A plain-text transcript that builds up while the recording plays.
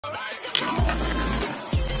Looking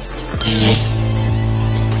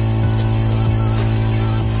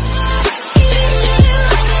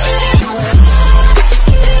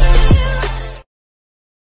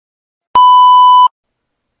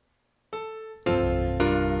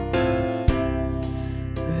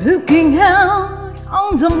out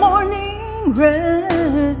on the morning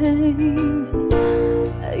rain,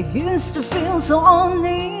 I used to feel so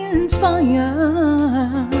uninspired.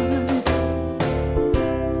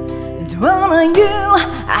 And when I knew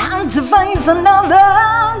I had to face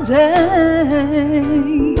another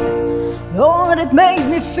day, Lord, it made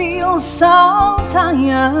me feel so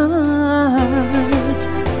tired.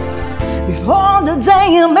 Before the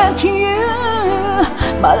day I met you,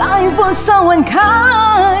 my life was so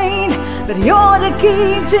unkind, but you're the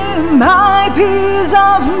key to my peace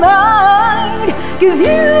of mind. 'Cause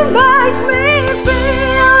you make me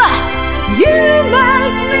feel, you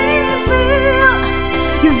make me feel,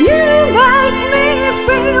 'cause you make me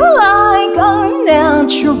feel like a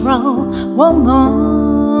natural woman.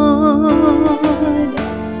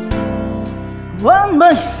 When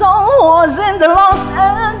my soul was in the lost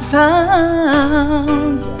and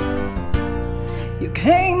found, you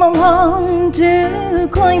came along to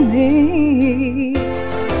claim me.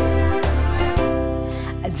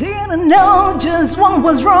 I didn't know just what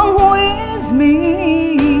was wrong with me,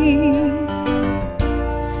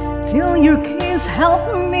 till your kiss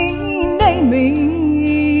helped me name it.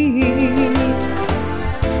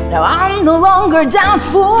 Now I'm no longer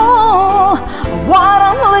doubtful of what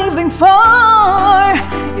I'm living for.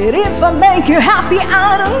 And if I make you happy, I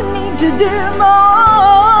don't need to do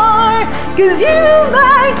more. 'Cause you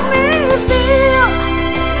make me feel,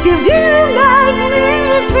 'cause you make me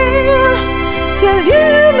feel, 'cause you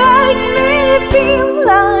make me feel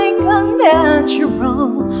like a natural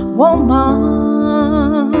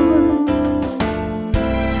woman.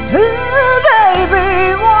 Ooh, baby,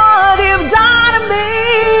 what you've done to me,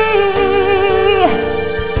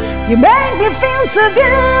 you make me feel so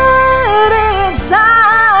good inside.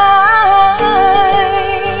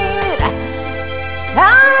 I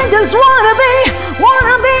just wanna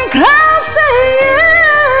be close to you.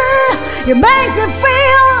 You make me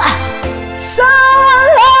feel so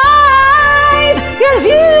alive. 'Cause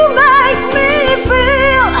you make me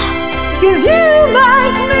feel, 'cause you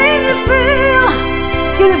make me feel,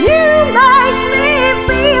 'cause you make me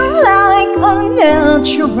feel like a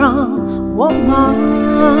natural woman.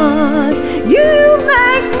 You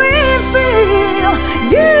make me feel,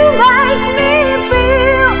 you make me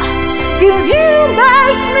feel, 'cause you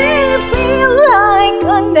make me feel like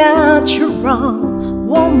a natural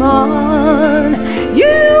woman.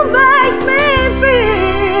 You make me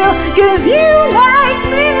feel, 'cause you make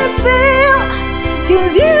me feel,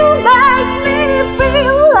 'cause you make me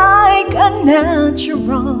feel like a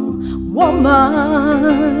natural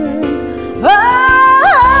woman. Oh,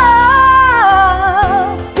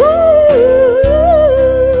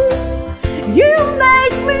 you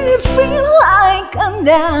make me feel like a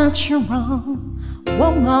natural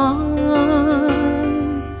woman.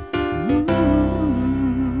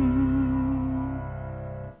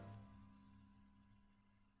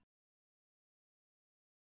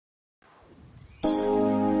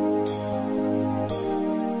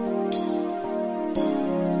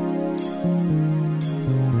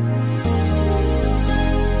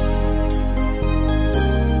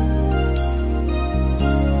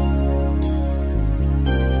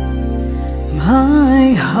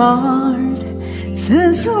 My heart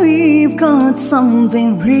says we've got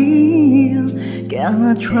something real.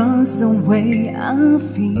 Cannot trust the way I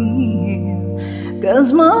feel,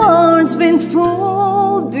 'cause my heart's been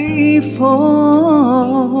fooled before.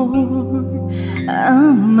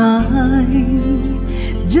 Am I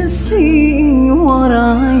just seeing what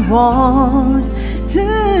I want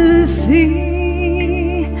to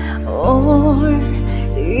see, or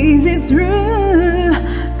is it true?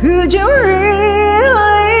 Could you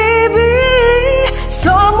really be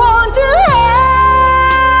someone to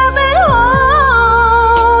have and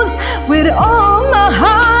hold with all my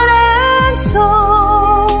heart and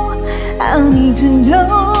soul? I need to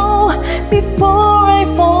know before I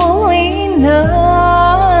fall in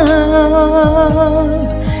love.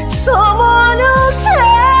 Someone who'll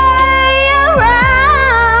stay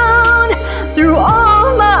around through all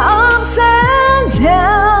my ups and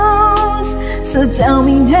downs. So tell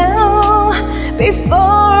me now,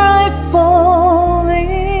 before I fall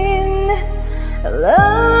in love.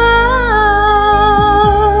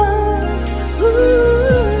 Ooh.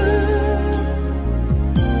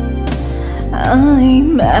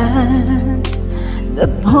 I'm at the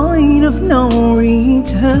point of no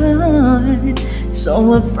return,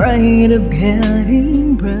 so afraid of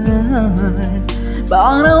getting burned.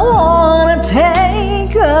 But I wanna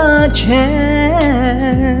take a chance.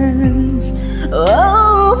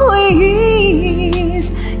 Oh,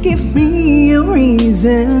 please give me a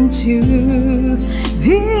reason to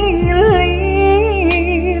believe.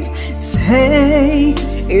 Say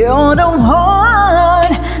you're the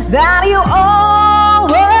one, that you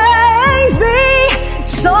always be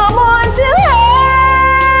someone to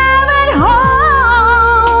have and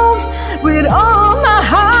hold with all my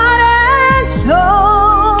heart and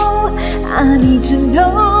soul. I need to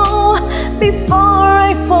know before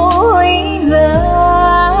I fall in love.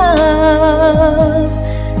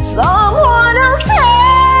 Someone to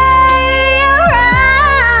stay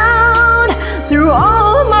around through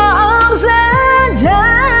all my ups and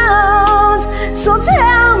downs. So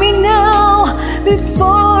tell me now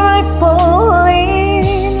before I fall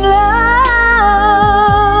in love.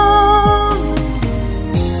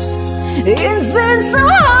 It's been so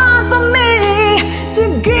hard for me to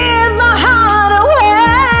give my heart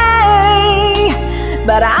away,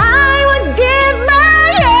 but I would give my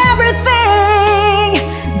everything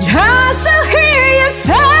just to hear you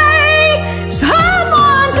say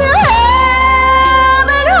someone to have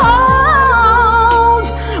and hold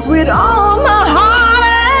with all my heart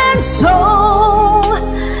and soul.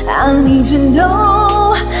 I need to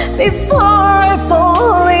know before I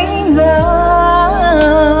fall in love.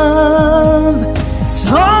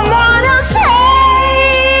 Someone to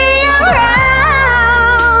stay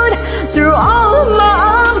around through all my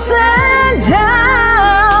ups and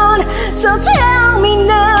downs. So tell me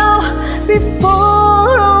now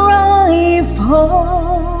before I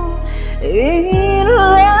fall in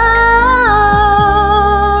love.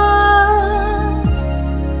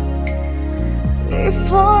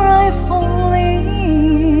 Before I fall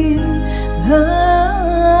in love.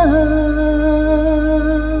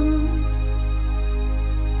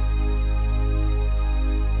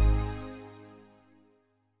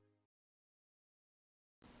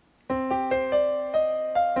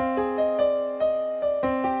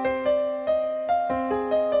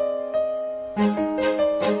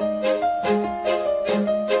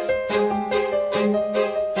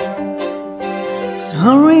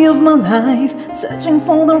 Story of my life, searching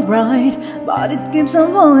for the right, but it keeps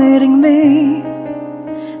avoiding me.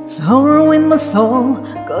 Sorrow in my soul,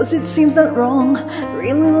 cause it seems that wrong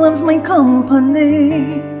really loves my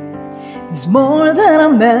company. It's more than a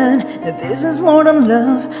man, if this is more than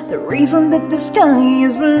love, the reason that the sky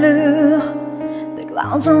is blue. The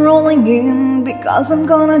clouds are rolling in because I'm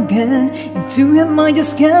gone again. Into him I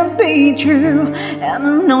just can't be true. And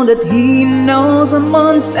I know that he knows I'm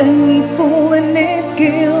unfaithful, and it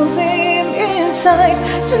kills him inside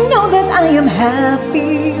to know that I am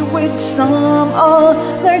happy with some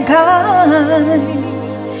other guy.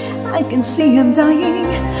 I can see him dying.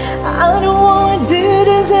 I don't wanna do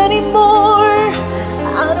this anymore.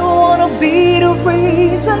 I don't wanna be the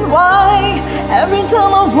reason why every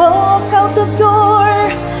time I walk out the door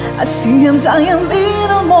I see him die a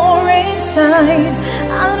little more inside.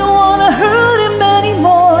 I don't wanna hurt him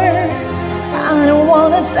anymore. I don't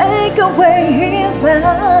wanna take away his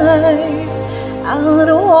life. I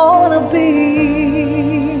don't wanna be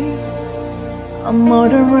a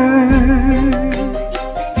murderer.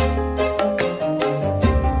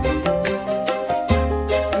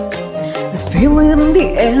 Feel it in the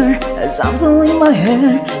air as I'm doing my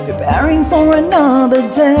hair, preparing for another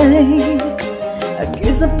day. A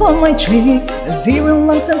kiss upon my cheek as he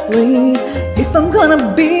reluctantly, if I'm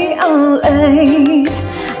gonna be out late.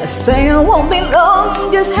 I say I won't be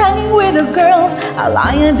long, just hanging with the girls. I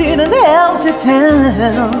lie, I didn't have to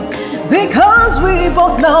tell, because we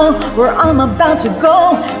both know where I'm about to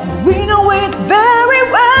go. And we know it very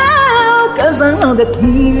well, cause I know that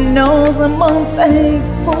he knows I'm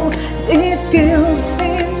unfaithful. It kills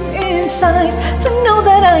him inside to know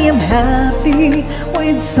that I am happy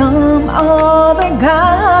with some other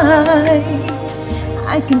guy.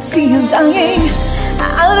 I can see him dying.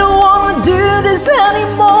 I don't wanna do this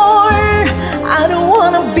anymore. I don't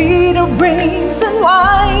wanna be the reason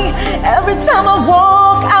why every time I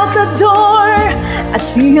walk out the door I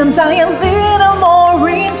see him die a little more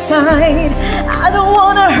inside. I don't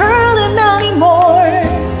wanna hurt him anymore.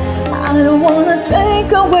 I don't wanna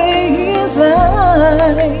take away his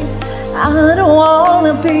life. I don't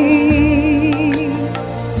wanna be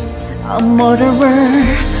a murderer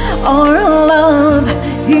or love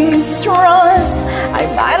his trust. I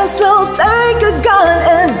might as well take a gun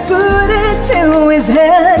and put it to his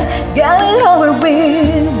head, get it over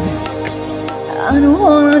with. I don't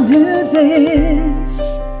wanna do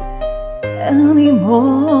this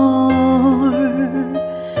anymore.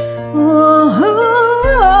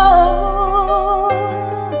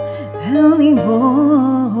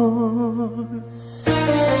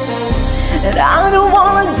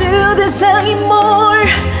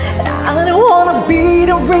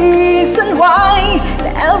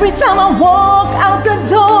 Every time I walk out the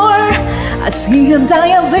door, I see him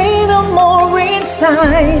die a little more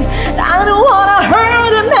inside. I don't wanna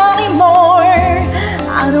hurt him anymore.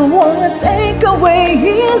 I don't wanna take away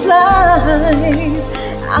his life.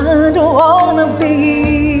 I don't wanna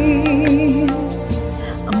be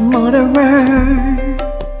a murderer.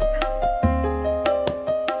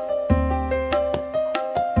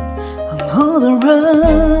 On the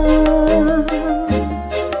road,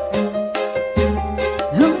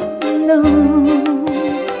 no, no.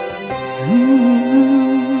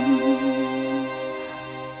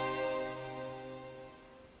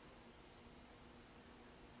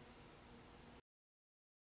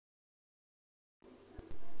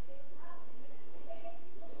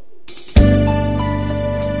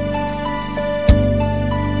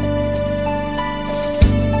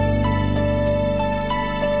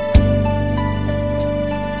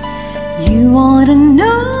 You ought to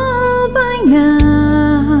know by now,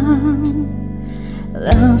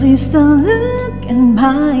 love is the look in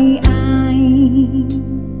my eye,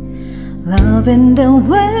 love in the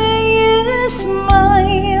way you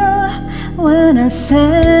smile when I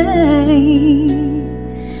say,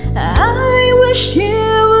 I wish you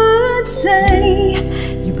would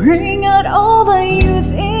say, you bring out all the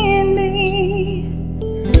youth in me.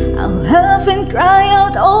 I'll laugh and cry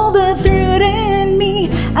out all the truth in me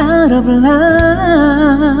out of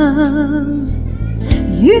love.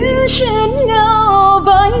 You should know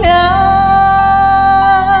by now.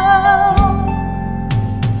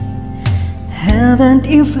 Haven't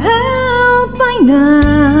you felt by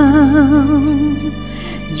now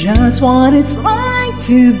just what it's like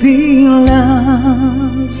to be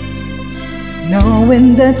loved?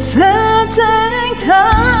 Knowing that certain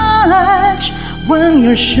touch when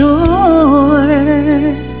you're sure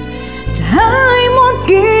time won't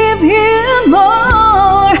give you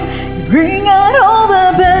more. You bring out all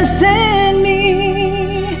the best in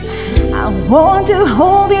me. I want to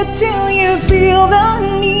hold you till you feel the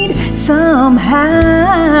need somehow.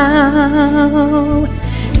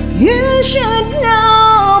 You should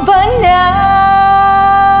know by now.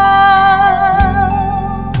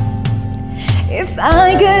 If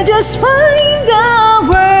I could just find the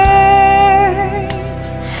words,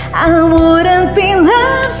 I wouldn't be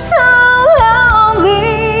left so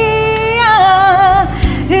lonely.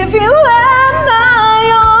 If you were my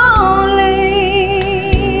only,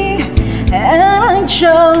 and I'd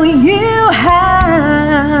show you how.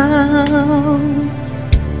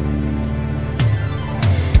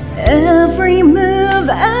 Every move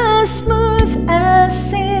as smooth as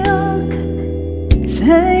silk.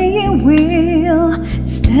 Say you will,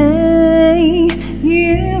 stay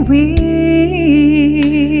you will.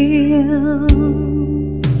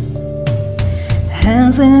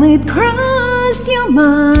 Hasn't it crossed your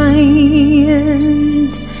mind?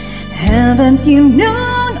 Haven't you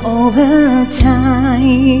known all the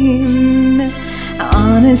time?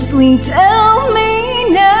 Honestly tell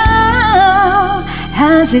me now,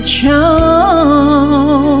 has it shown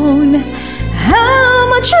how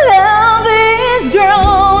much love is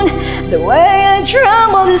grown? The way I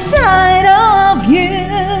tremble inside of you,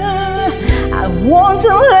 I want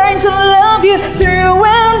to learn to love you through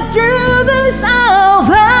and through this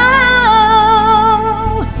hour.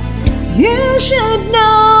 You should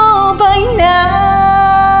know by now.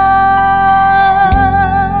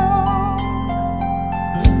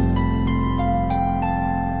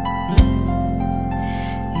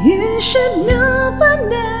 You should know by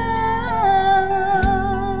now.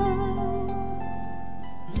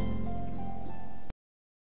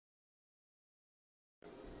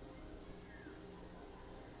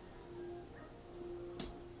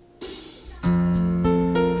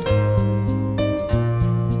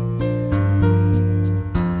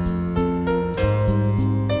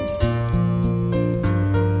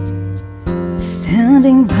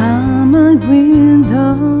 Standing by my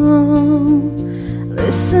window,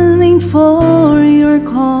 listening for your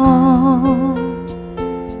call.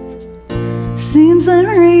 Seems I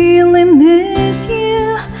really miss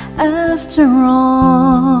you after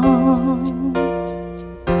all.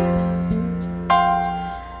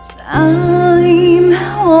 Time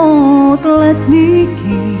won't let me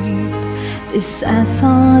keep these sad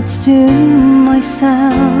thoughts to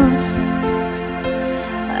myself.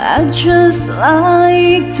 I'd just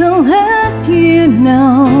like to let you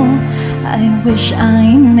know, I wish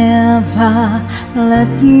I never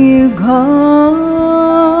let you go.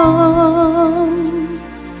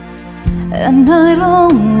 And I'd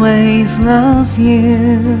always love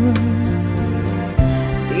you.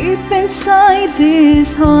 Deep inside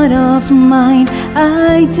this heart of mine,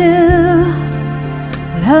 I do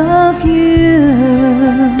love you,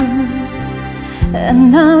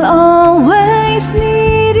 and I'll always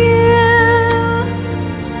need you.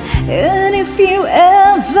 And if you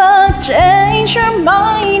ever change your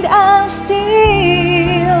mind,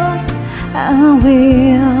 I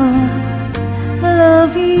will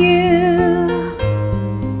love you.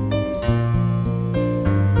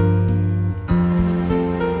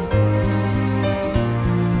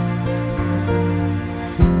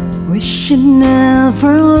 Wish you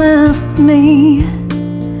never left me,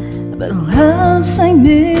 but love's a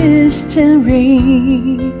mystery.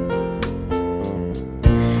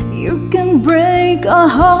 You can break a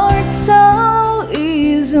heart so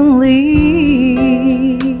easily.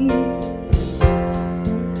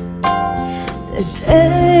 The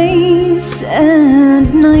days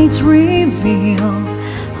and nights reveal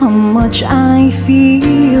how much I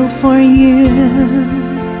feel for you.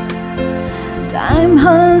 Time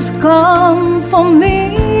has come for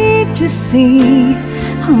me to see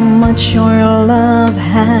how much your love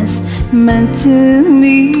has meant to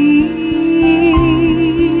me.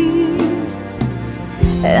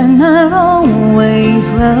 And I'll always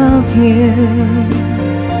love you.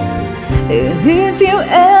 And if you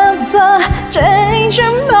ever change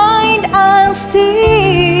your mind,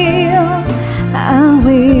 I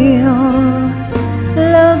will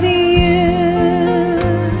love you.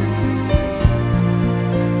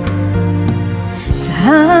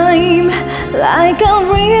 Time, like a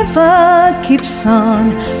river, keeps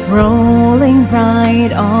on rolling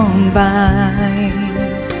right on by.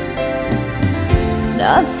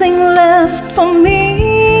 Nothing left for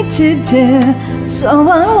me to do, so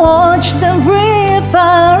I watch the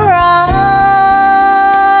river rise.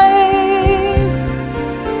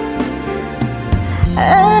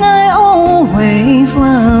 And I always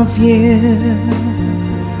love you.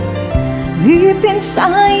 Deep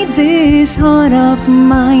inside this heart of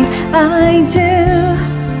mine, I do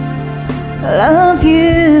love you.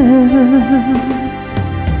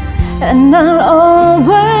 And I'll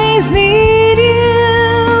always need you.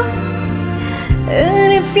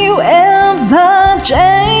 And if you ever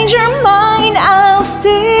change your mind, I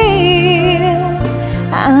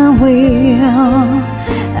will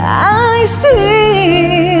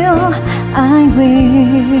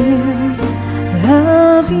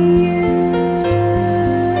love you.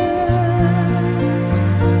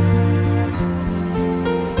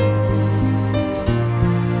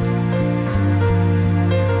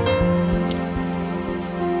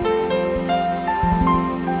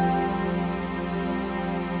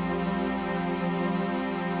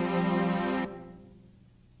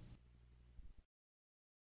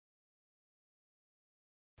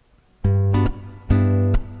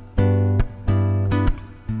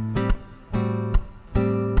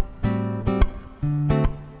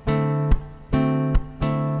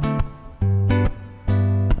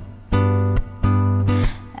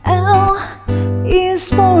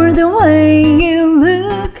 For the way you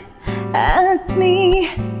look at me.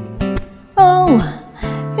 O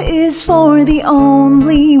is for the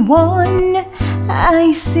only one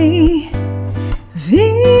I see. V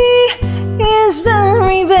is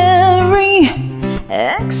very, very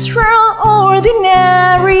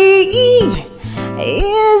extraordinary. E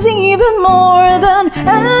is even more than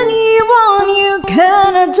anyone you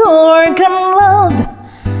can adore. Can love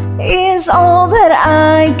is all that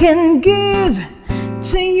I can give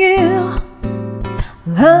to you.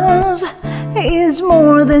 Love is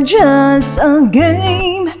more than just a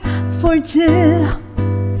game for two.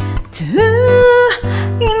 Two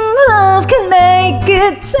in love can make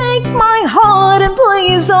it. Take my heart and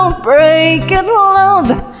please don't break it. Love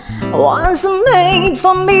was made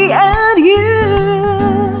for me and you.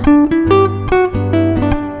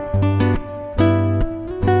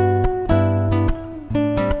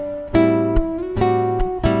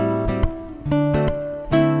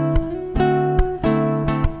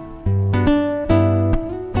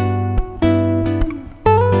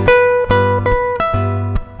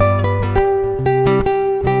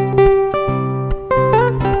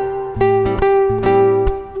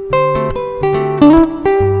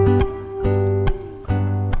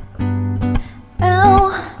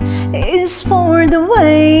 Is for the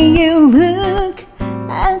way you look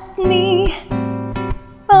at me.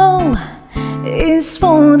 O is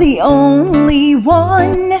for the only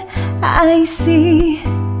one I see.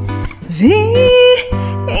 V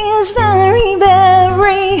is very,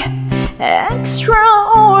 very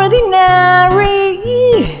extraordinary.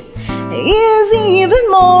 Is even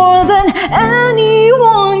more than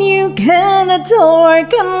anyone you can adore.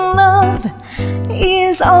 Can love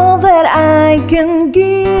is all that I can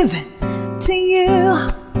give to you.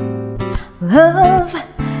 Love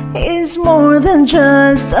is more than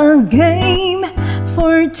just a game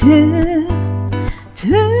for two.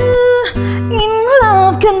 In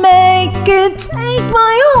love can make it. Take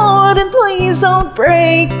my heart and please don't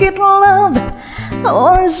break it. Love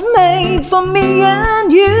was made for me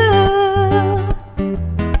and you.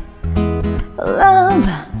 Love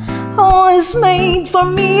was made for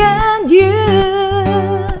me and you.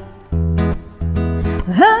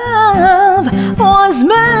 Love was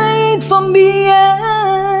made for me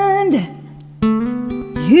and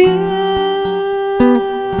you.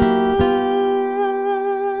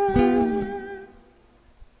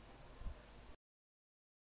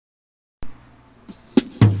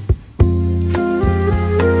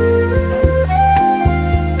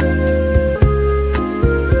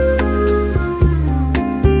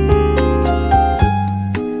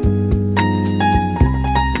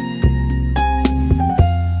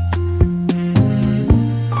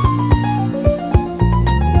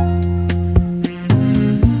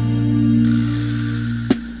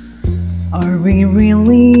 Are we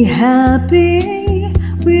really happy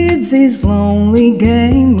with this lonely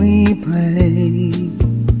game we play?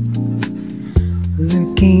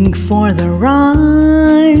 Looking for the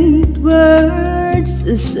right words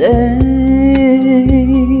to say,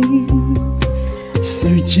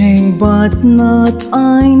 searching but not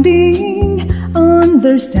finding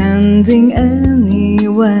understanding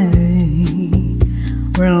anyway.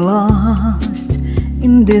 We're lost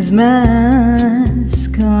in this masquerade,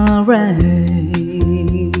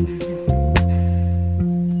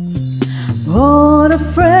 but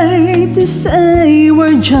afraid to say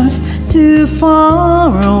we're just too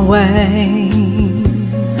far away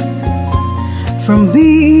from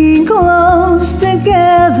being close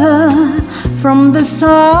together from the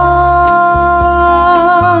start.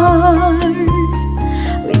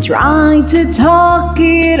 We tried to talk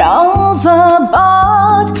it over,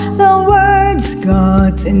 but the words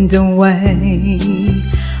got in the way.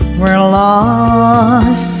 We're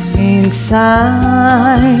lost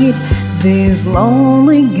inside this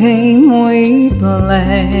lonely game we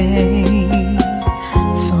play.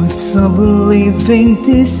 Thoughts of living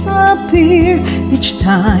disappear each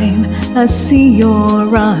time I see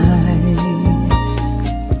your eyes,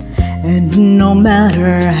 and no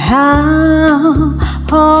matter how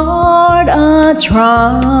hard I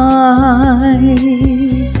try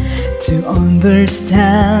to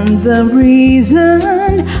understand the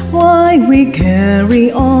reason why we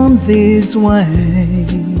carry on this way,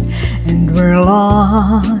 and we're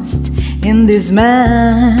lost in this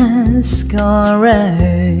masquerade.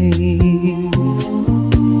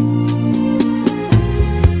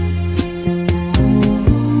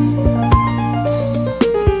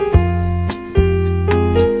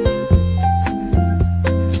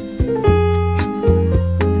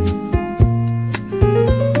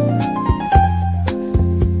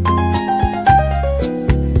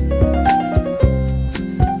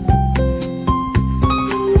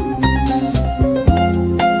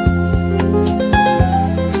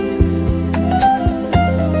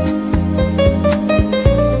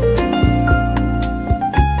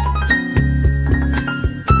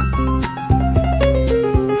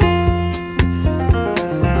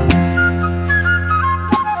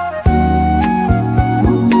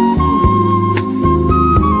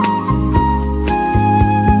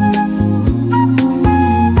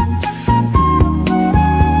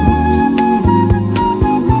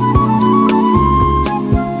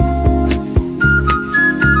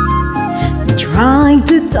 Tried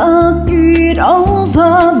to talk it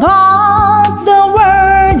over, but the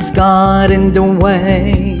words got in the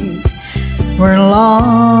way. We're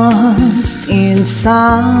lost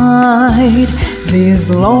inside this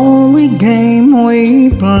lonely game we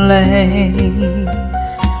play.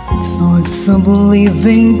 Thoughts of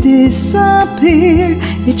living disappear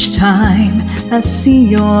each time I see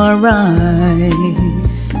your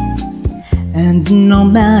eyes, and no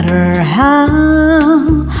matter how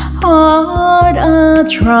hard I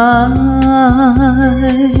try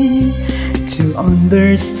to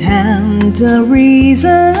understand the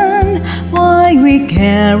reason why we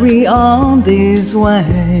carry on this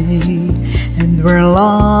way, and we're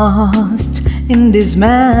lost in this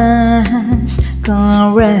masquerade.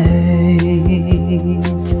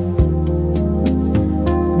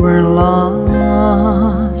 We're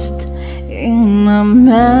lost in a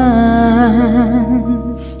masquerade.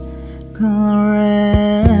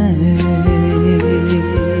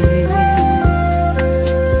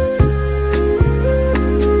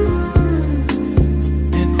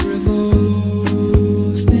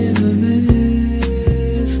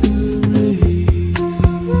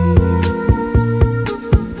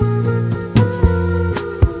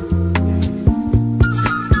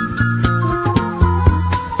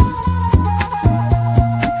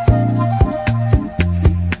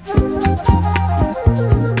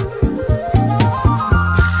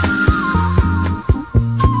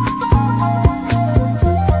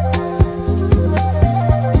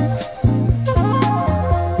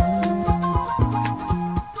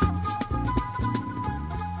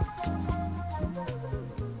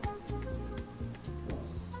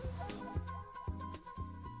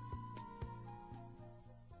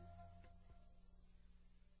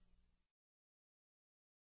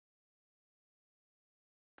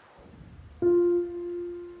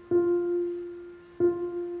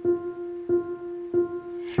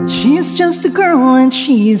 She's just a girl and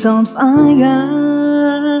she's on fire,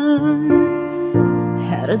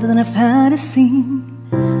 hotter than a fantasy,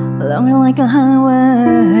 longer like a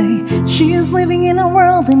highway. She is living in a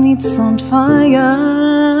world and it's on fire,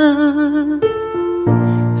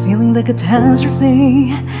 feeling the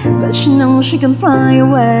catastrophe, but she knows she can fly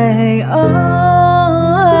away. Oh,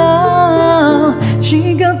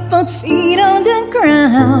 she got both feet on the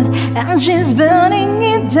ground and she's burning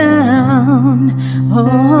it down.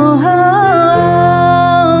 Oh,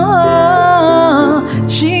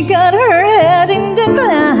 she got her head in the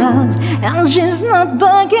clouds and she's not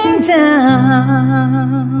backing down.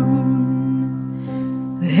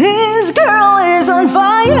 This girl is on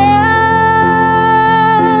fire.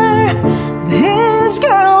 This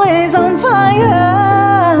girl is on fire.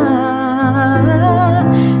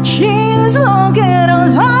 She's walking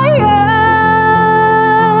on fire.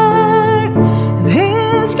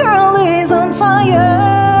 This girl is on fire.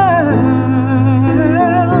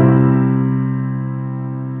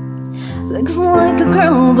 Looks like a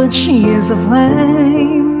girl, but she is a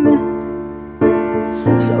flame,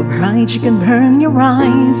 so bright you can burn your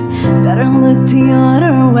eyes. Better look the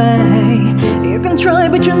other way. You can try,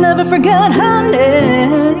 but you'll never forget her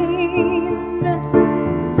name.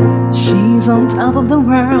 She's on top of the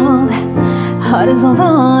world, hot as all the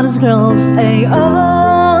hottest girls say. Oh,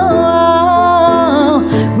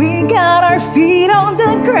 we got our feet on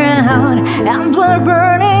the ground and we're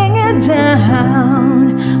burning it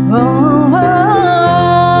down. Oh,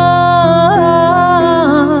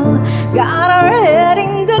 got our head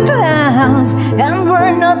in the clouds and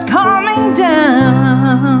we're not coming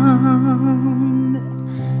down.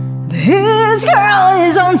 This girl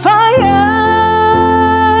is on fire.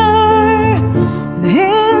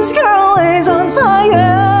 This girl is on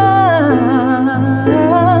fire.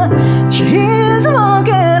 She's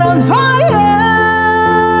walking on fire.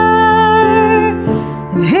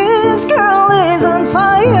 This girl is on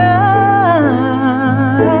fire.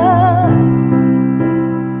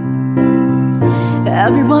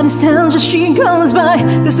 Everybody's telling her she goes by,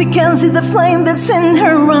 cause they can't see the flame that's in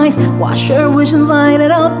her eyes. Watch her visions light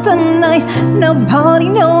it up the night. Nobody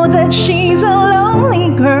knows that she's a lonely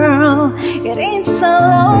girl. It ain't a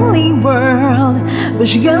lonely world, but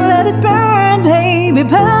she gonna let it burn, baby,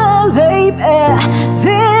 baby.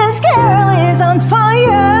 This girl is on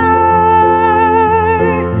fire.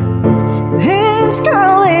 This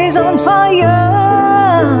girl is on fire.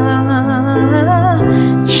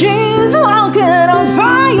 She's walking on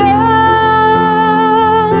fire.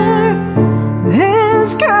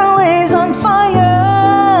 This girl is on fire.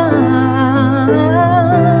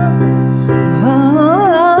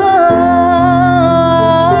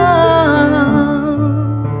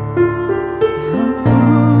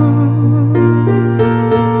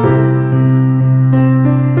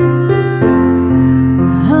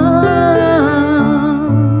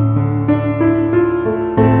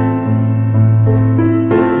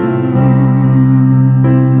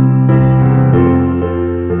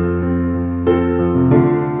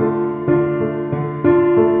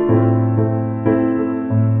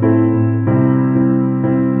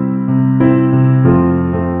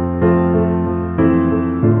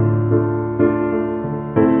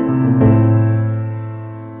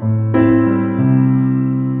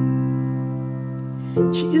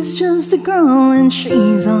 She's just a girl and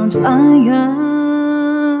she's on fire.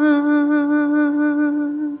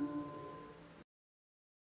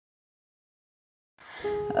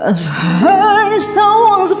 At first I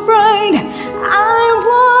was afraid, I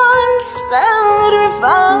was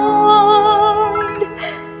petrified.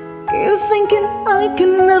 Keep thinking I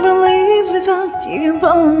can never live without you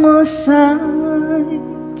by my side.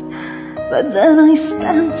 But then I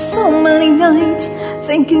spent so many nights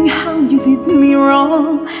thinking how you did me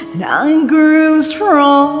wrong, and I grew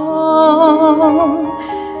strong,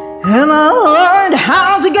 and I learned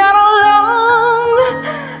how to get along.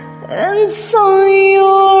 And so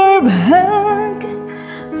you're back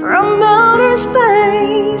from outer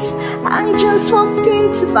space. I just walked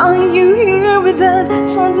in to find you here with that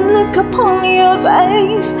sudden look upon your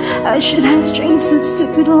face. I should have changed that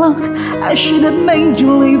stupid lock. I should have made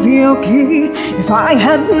you leave your key. If I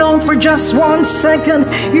had known for just 1 second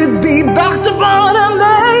you'd be back to bottom.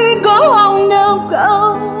 Hey, go on now, go.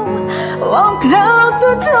 Walk out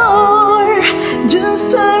the door.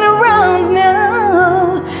 Just turn around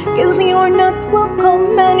now, 'cause you're not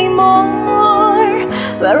welcome anymore.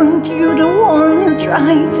 Weren't you the one who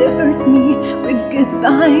tried to hurt me with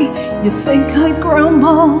goodbye? You think I'd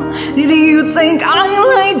crumble? Did you think I'd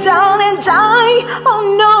lay down and die? Oh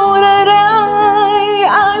no, that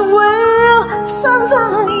I will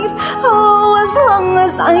survive. Oh, as as long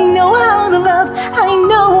as I know how to love, I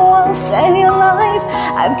know I'll stay alive.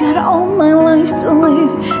 I've got all my life to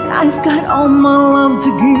live, I've got all my love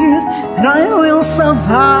to give, and I will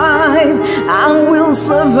survive, I will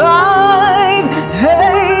survive.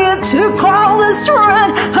 Hey, it took all this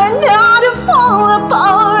run, I know to fall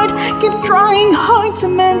apart. Keep trying hard to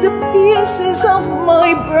mend the pieces of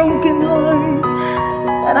my broken heart.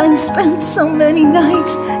 And I spent so many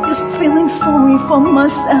nights just feeling sorry for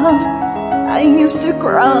myself. I used to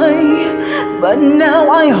cry, but now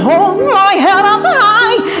I hold my head up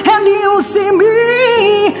high, and you see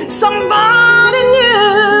me, somebody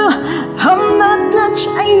new. I'm not that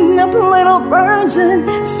chained up little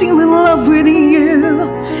person, still in love with you.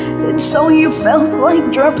 And so you felt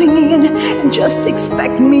like dropping in and just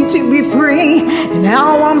expect me to be free. And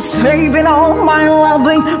now I'm saving all my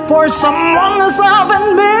loving for someone who's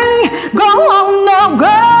loving me. Go on now,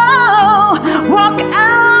 go, walk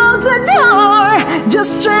out the door,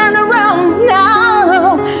 just turn around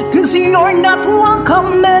now, 'cause you're not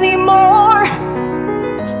welcome anymore.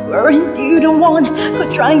 Weren't you the one who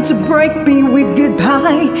tried to break me with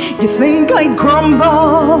goodbye? You think I'd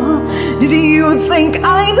crumble? Did you think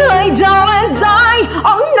I'd lay down and die?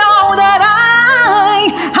 Oh, know that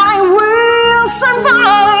I will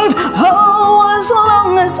survive. Oh, as long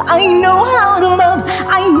as I know how to love,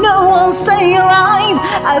 I know I'll stay alive.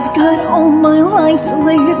 I've got all my life to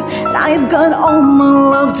live, and I've got all my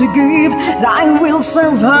love to give, and I will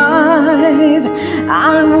survive,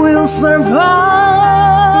 I will survive.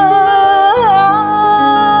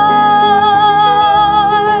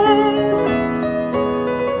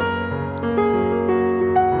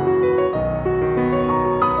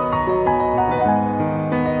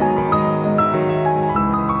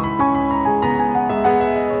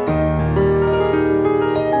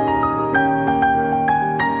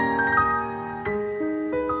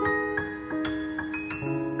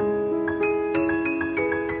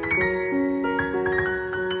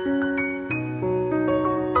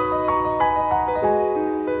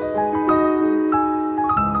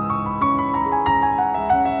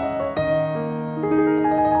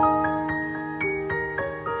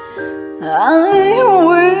 I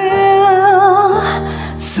will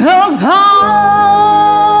survive.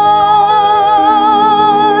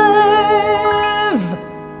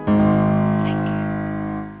 Thank you.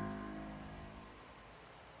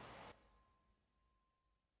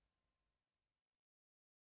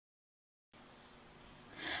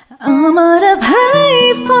 I'm at a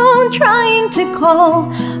payphone trying to call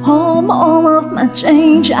home all of my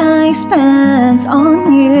change I spent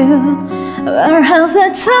on you. Where have the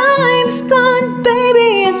times gone,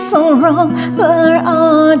 baby, it's so wrong. Where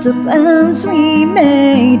are the plans we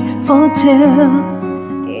made for two?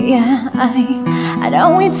 Yeah, I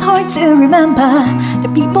know it's hard to remember the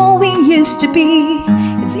people we used to be.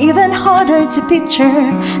 It's even harder to picture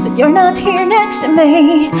that you're not here next to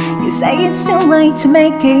me. You say it's too late to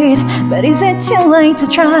make it, but is it too late to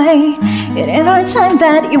try? It ain't our time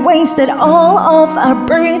that you wasted, all of our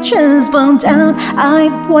bridges burned down.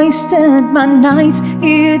 I've wasted my nights,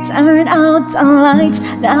 you turned out the lights.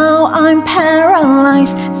 Now I'm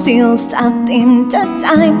paralyzed, still stuck in the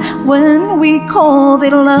time when we called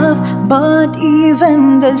it love. But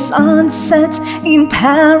even the sun sets in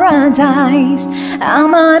paradise.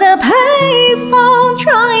 I'm at a payphone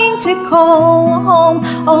trying to call home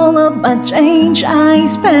all of my change I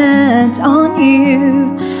spent on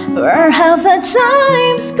you. Where have the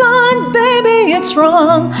times gone, baby, it's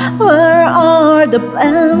wrong. Where are the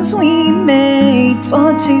plans we made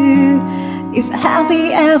for two? If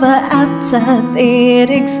happy ever after did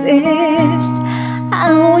exist,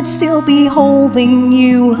 I would still be holding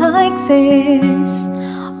you like this.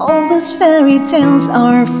 All those fairy tales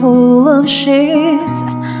are full of shit.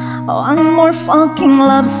 One more fucking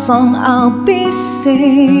love song, I'll be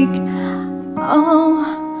sick. Oh,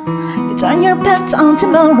 you turn your back on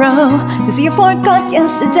tomorrow, 'cause you forgot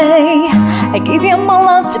yesterday. I gave you my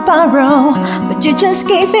love to borrow, but you just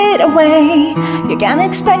gave it away. You can't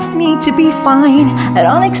expect me to be fine, I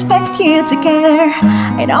don't expect you to care.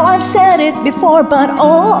 I know I've said it before, but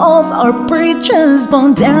all of our bridges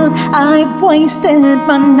burned down. I've wasted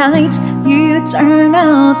my nights, you turn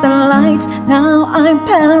out the lights. Now I'm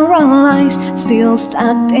paralyzed, still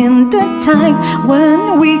stuck in the time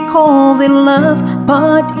when we called it love.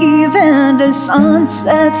 But even the sun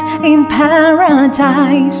sets in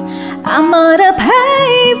paradise. I'm at a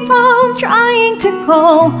payphone trying to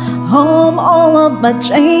call home all of my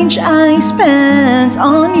change I spent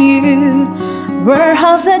on you. Where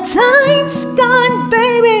have the times gone,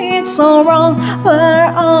 baby? It's so wrong. Where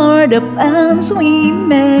are the plans we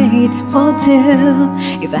made for two?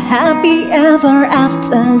 If a happy ever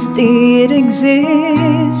afters did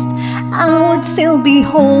exist, I would still be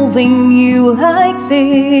holding you like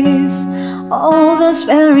this. All those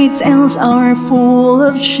fairy tales are full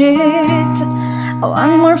of shit.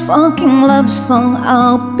 One more fucking love song,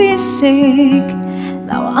 I'll be sick.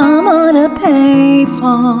 Now I'm on a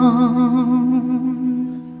payphone.